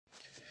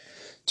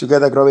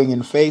Together growing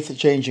in faith,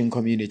 changing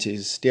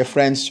communities. Dear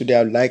friends, today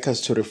I would like us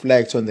to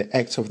reflect on the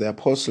Acts of the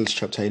Apostles,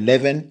 chapter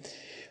 11,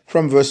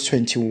 from verse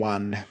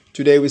 21.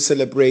 Today we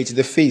celebrate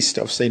the feast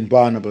of St.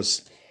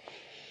 Barnabas.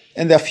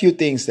 And there are a few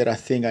things that I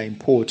think are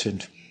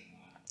important.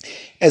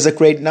 As a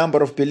great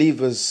number of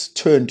believers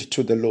turned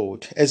to the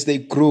Lord, as they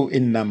grew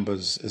in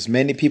numbers, as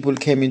many people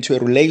came into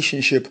a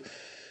relationship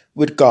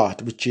with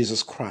God, with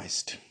Jesus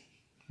Christ.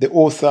 The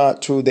author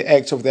to the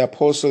Acts of the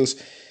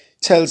Apostles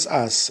tells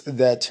us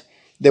that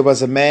there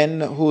was a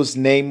man whose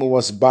name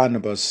was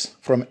Barnabas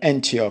from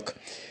Antioch,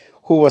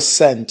 who was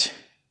sent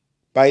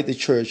by the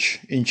church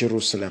in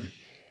Jerusalem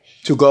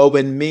to go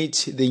and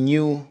meet the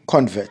new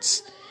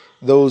converts,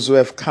 those who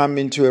have come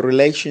into a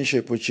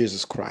relationship with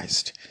Jesus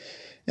Christ.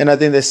 And I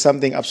think there's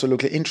something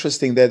absolutely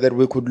interesting there that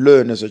we could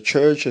learn as a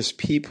church, as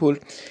people,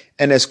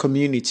 and as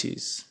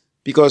communities.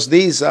 Because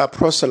these are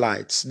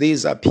proselytes.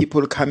 These are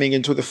people coming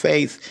into the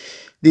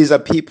faith. These are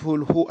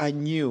people who are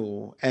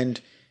new. And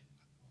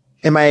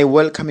am I a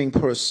welcoming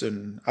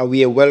person? Are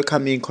we a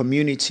welcoming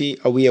community?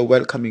 Are we a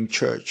welcoming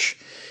church?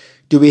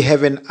 Do we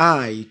have an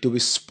eye? Do we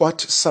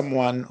spot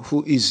someone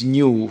who is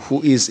new,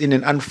 who is in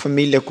an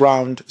unfamiliar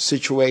ground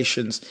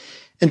situations?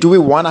 And do we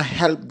want to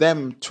help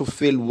them to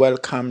feel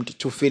welcomed,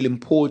 to feel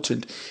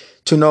important,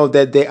 to know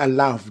that they are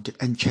loved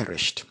and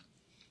cherished?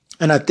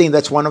 And I think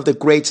that's one of the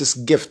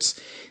greatest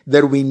gifts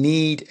that we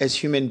need as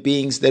human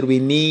beings, that we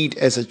need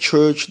as a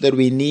church, that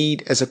we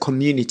need as a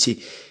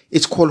community.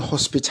 It's called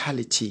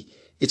hospitality.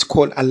 It's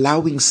called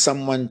allowing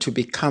someone to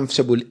be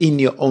comfortable in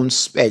your own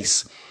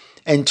space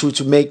and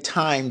to make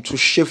time to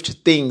shift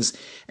things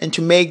and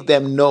to make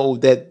them know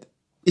that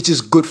it is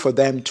good for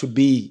them to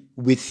be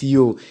with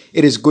you.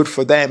 It is good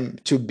for them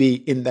to be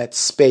in that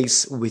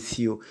space with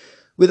you,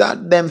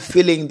 without them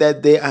feeling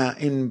that they are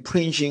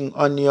impinging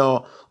on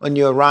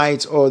your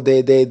rights, or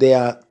they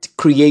are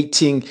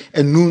creating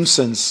a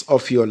nuisance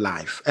of your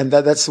life. And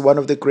that's one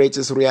of the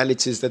greatest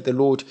realities that the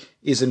Lord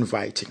is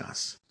inviting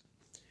us.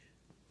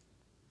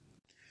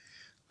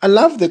 I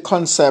love the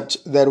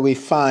concept that we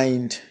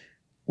find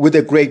with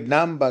a great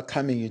number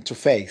coming into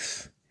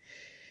faith.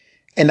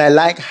 And I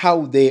like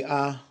how they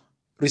are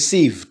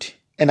received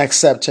and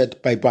accepted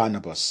by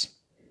Barnabas.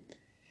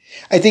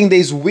 I think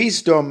there's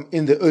wisdom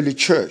in the early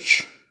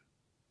church.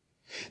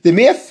 The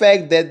mere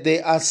fact that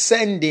they are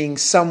sending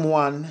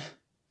someone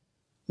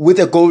with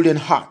a golden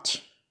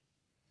heart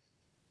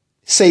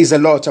says a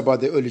lot about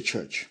the early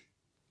church.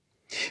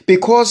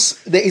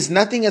 Because there is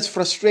nothing as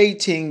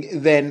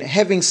frustrating than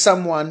having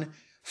someone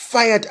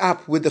fired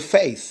up with the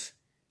faith,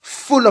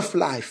 full of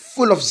life,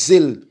 full of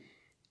zeal,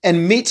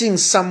 and meeting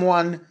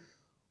someone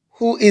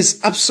who is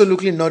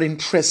absolutely not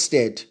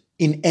interested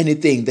in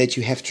anything that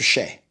you have to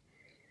share.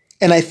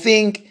 And I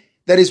think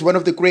that is one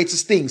of the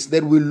greatest things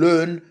that we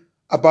learn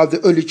about the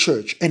early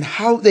church and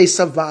how they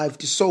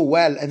survived so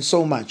well and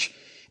so much.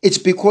 It's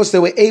because they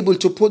were able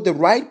to put the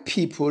right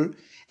people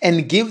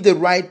and give the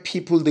right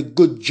people the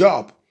good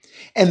job.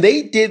 And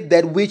they did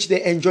that which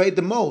they enjoyed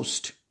the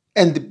most.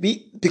 And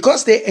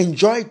because they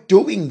enjoyed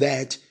doing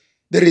that,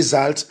 the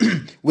results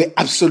were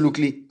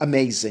absolutely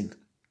amazing.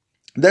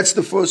 That's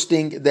the first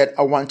thing that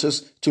I want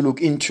us to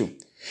look into.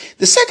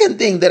 The second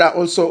thing that I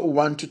also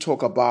want to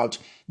talk about,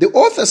 the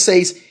author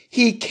says,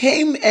 he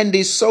came and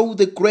he saw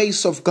the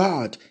grace of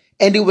God,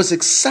 and he was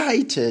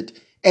excited,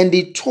 and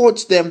he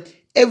taught them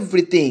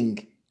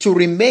everything to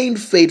remain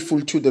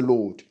faithful to the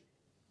Lord.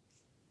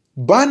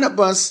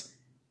 Barnabas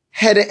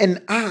had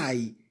an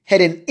eye,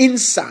 had an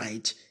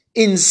insight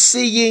in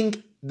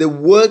seeing the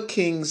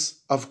workings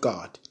of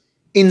God,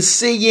 in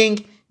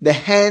seeing the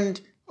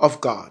hand of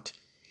God,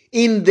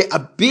 in the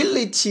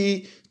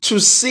ability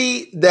to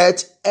see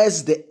that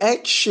as the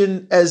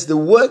action, as the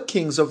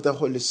workings of the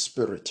Holy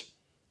Spirit.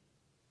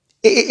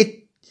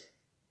 It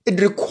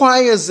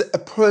requires a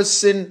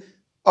person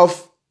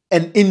of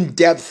an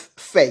in-depth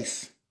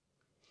faith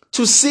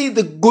to see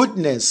the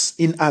goodness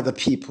in other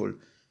people,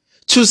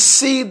 to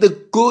see the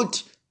good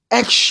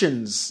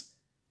actions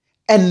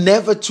and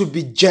never to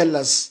be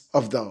jealous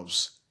of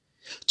those,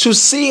 to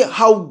see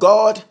how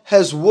God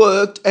has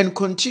worked and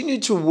continue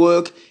to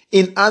work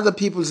in other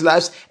people's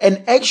lives,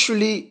 and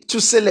actually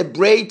to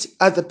celebrate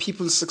other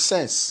people's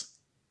success.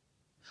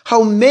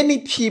 How many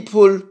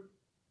people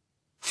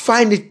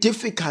find it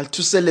difficult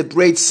to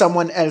celebrate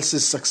someone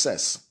else's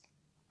success?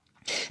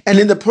 And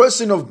in the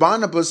person of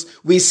Barnabas,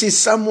 we see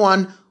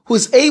someone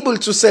who's able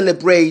to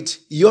celebrate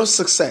your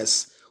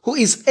success, who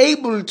is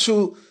able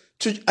to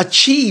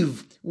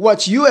achieve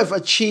what you have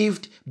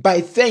achieved by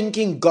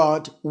thanking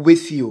God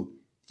with you.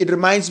 It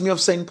reminds me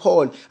of St.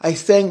 Paul. I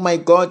thank my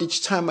God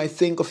each time I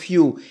think of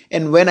you.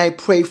 And when I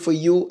pray for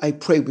you, I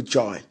pray with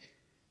joy.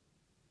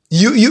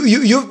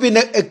 You've been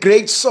a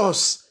great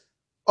source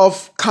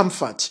of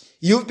comfort.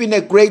 You've been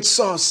a great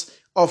source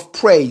of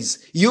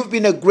praise. You've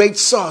been a great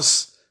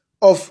source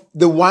of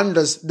the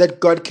wonders that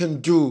God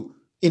can do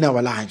in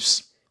our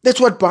lives.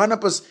 That's what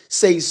Barnabas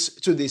says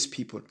to these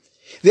people.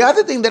 The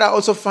other thing that I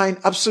also find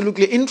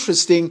absolutely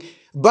interesting,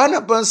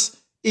 Barnabas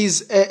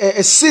is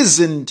a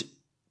seasoned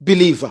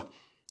believer,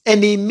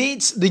 and he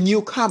meets the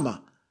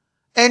newcomer.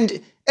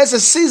 And as a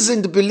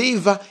seasoned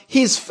believer,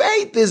 his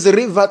faith is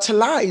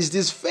revitalized,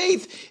 his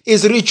faith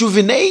is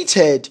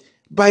rejuvenated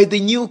by the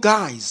new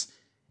guys,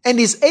 and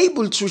is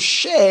able to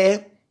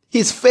share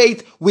his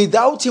faith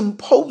without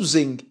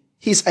imposing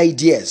his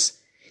ideas.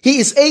 He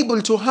is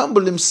able to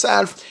humble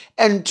himself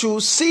and to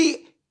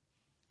see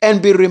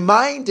and be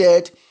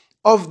reminded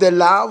of the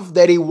love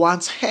that he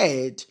once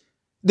had.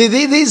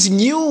 These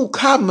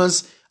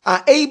newcomers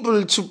are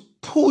able to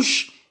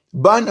push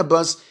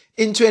Barnabas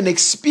into an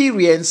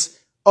experience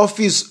of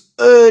his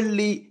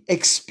early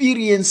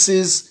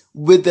experiences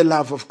with the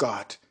love of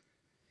God.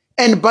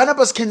 And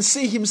Barnabas can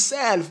see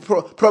himself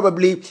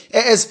probably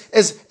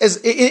as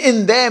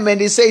in them,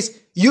 and he says,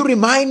 you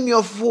remind me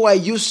of who I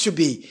used to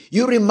be.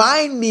 You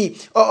remind me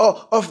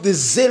of the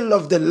zeal,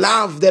 of the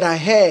love that I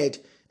had.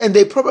 And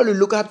they probably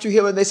look up to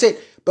him and they say,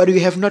 but you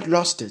have not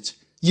lost it.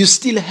 You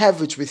still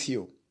have it with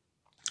you.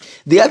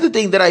 The other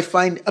thing that I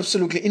find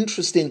absolutely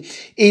interesting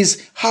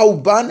is how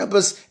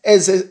Barnabas,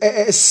 as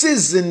a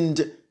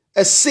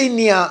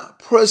senior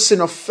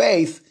person of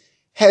faith,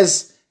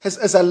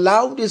 has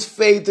allowed his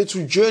faith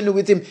to journey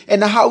with him,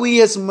 and how he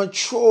has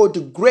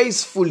matured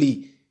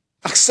gracefully,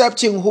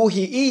 accepting who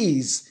he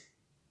is,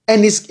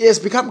 and he has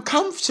become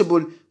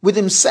comfortable with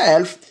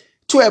himself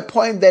to a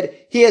point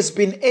that he has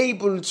been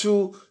able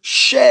to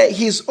share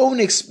his own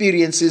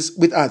experiences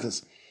with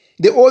others.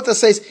 The author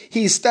says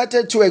he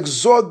started to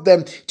exhort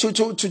them,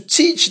 to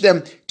teach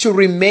them to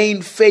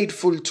remain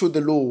faithful to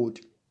the Lord.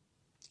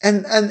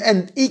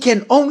 And he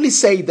can only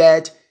say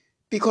that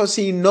because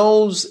he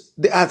knows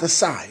the other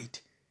side,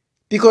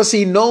 because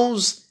he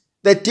knows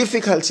that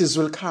difficulties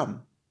will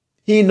come.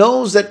 He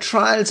knows that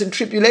trials and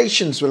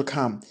tribulations will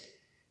come.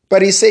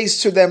 But he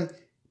says to them,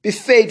 be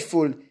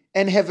faithful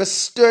and have a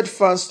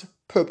steadfast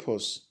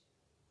purpose.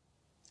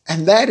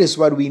 And that is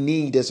what we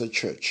need as a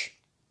church.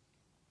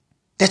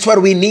 That's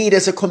what we need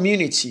as a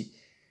community.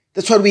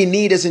 That's what we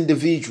need as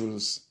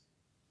individuals,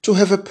 to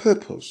have a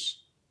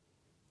purpose.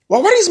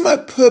 Well, what is my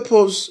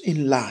purpose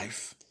in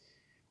life?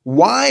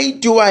 Why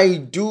do I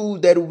do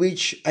that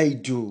which I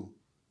do?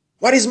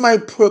 What is my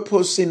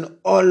purpose in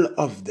all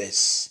of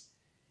this?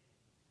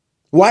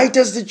 Why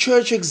does the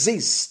church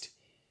exist?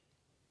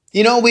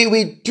 You know,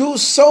 we do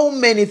so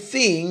many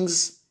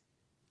things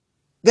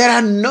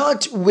that are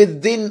not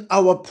within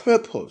our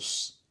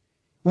purpose.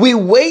 We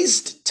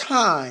waste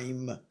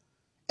time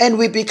and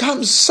we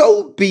become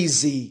so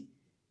busy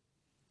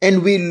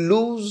and we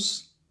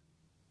lose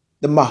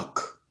the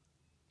mark.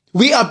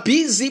 We are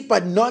busy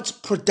but not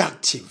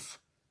productive.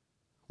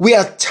 We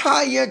are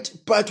tired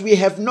but we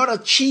have not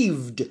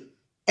achieved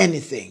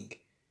anything.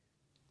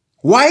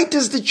 Why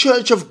does the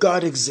church of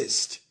God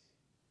exist?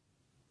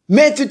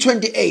 Matthew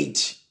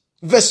 28,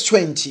 verse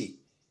 20.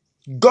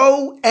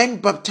 Go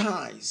and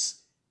baptize,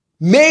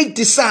 make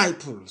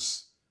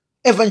disciples.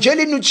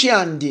 Evangelii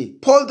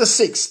Nunciandi, Paul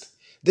VI.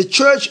 The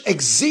church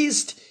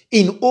exists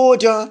in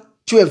order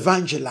to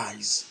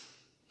evangelize.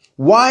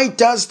 Why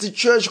does the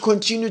church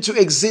continue to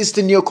exist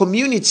in your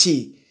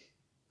community?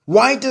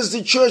 Why does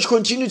the church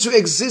continue to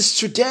exist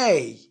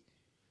today?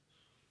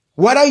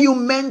 What are you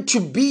meant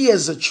to be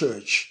as a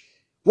church?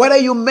 What are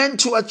you meant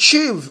to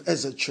achieve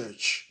as a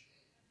church?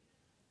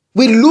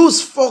 We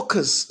lose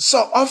focus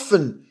so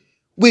often.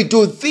 We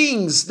do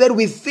things that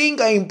we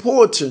think are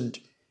important,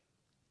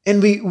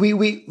 and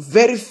we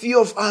very few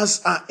of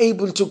us are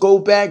able to go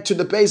back to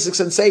the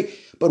basics and say,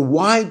 but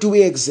why do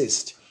we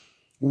exist?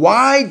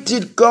 Why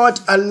did God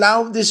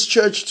allow this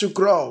church to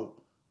grow?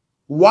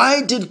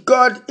 Why did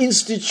God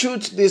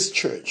institute this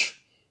church?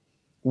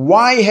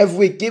 Why have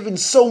we given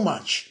so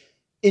much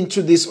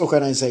into this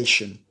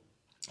organization?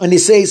 And he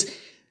says,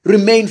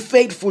 remain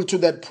faithful to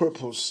that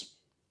purpose.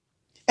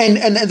 And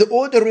the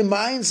author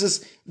reminds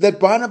us that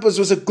Barnabas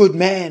was a good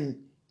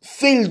man,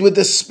 filled with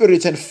the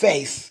Spirit and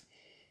faith.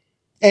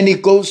 And he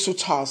goes to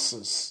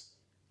Tarsus,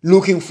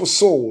 looking for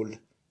Saul.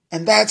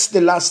 And that's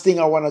the last thing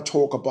I want to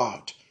talk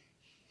about.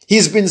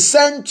 He's been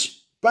sent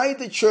by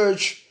the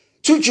church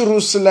to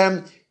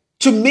Jerusalem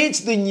to meet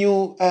the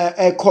new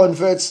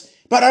converts,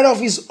 but out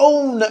of his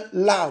own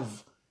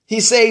love,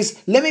 he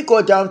says, let me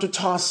go down to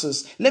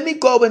Tarsus. Let me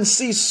go and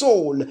see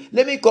Saul.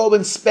 Let me go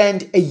and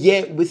spend a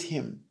year with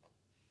him.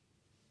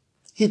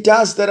 He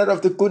does that out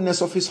of the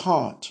goodness of his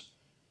heart,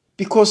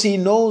 because he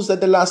knows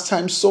that the last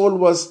time Saul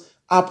was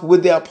up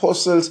with the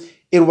apostles,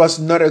 it was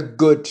not a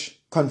good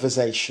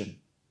conversation.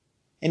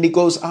 And he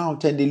goes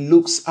out and he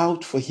looks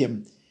out for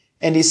him.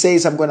 And he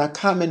says, I'm going to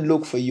come and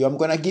look for you. I'm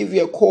going to give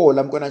you a call.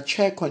 I'm going to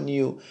check on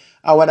you.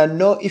 I want to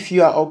know if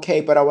you are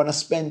okay, but I want to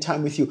spend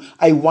time with you.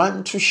 I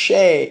want to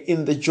share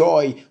in the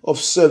joy of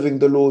serving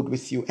the Lord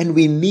with you. And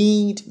we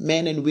need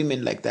men and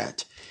women like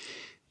that.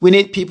 We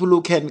need people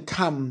who can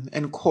come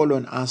and call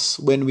on us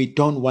when we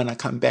don't want to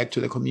come back to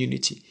the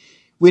community.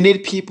 We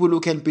need people who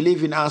can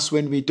believe in us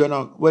when we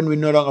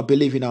no longer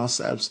believe in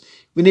ourselves.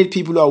 We need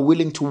people who are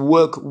willing to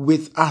work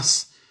with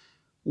us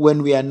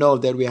when we know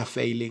that we are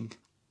failing.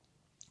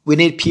 We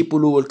need people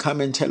who will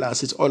come and tell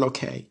us it's all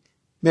okay.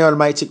 May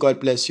Almighty God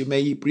bless you.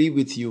 May He be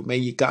with you. May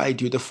He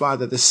guide you, the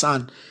Father, the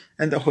Son,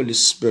 and the Holy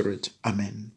Spirit. Amen.